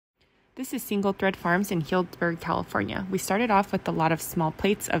This is Single Thread Farms in Healdsburg, California. We started off with a lot of small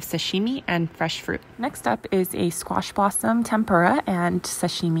plates of sashimi and fresh fruit. Next up is a squash blossom tempura and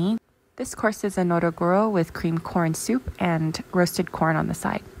sashimi. This course is a noroguro with creamed corn soup and roasted corn on the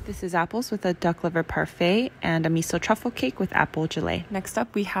side. This is apples with a duck liver parfait and a miso truffle cake with apple gelée. Next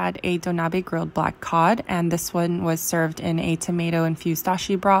up, we had a donabe grilled black cod, and this one was served in a tomato-infused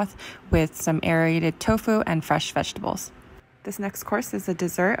dashi broth with some aerated tofu and fresh vegetables. This next course is a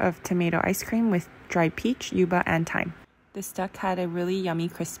dessert of tomato ice cream with dried peach, yuba, and thyme. This duck had a really yummy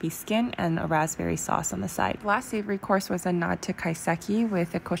crispy skin and a raspberry sauce on the side. The last savory course was a nod to kaiseki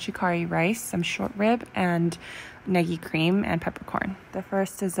with a koshikari rice, some short rib, and negi cream and peppercorn. The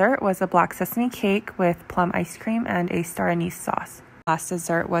first dessert was a black sesame cake with plum ice cream and a star anise sauce. Last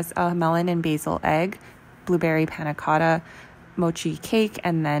dessert was a melon and basil egg, blueberry panna cotta, mochi cake,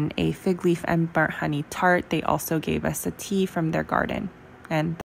 and then a fig leaf and burnt honey tart. They also gave us a tea from their garden. And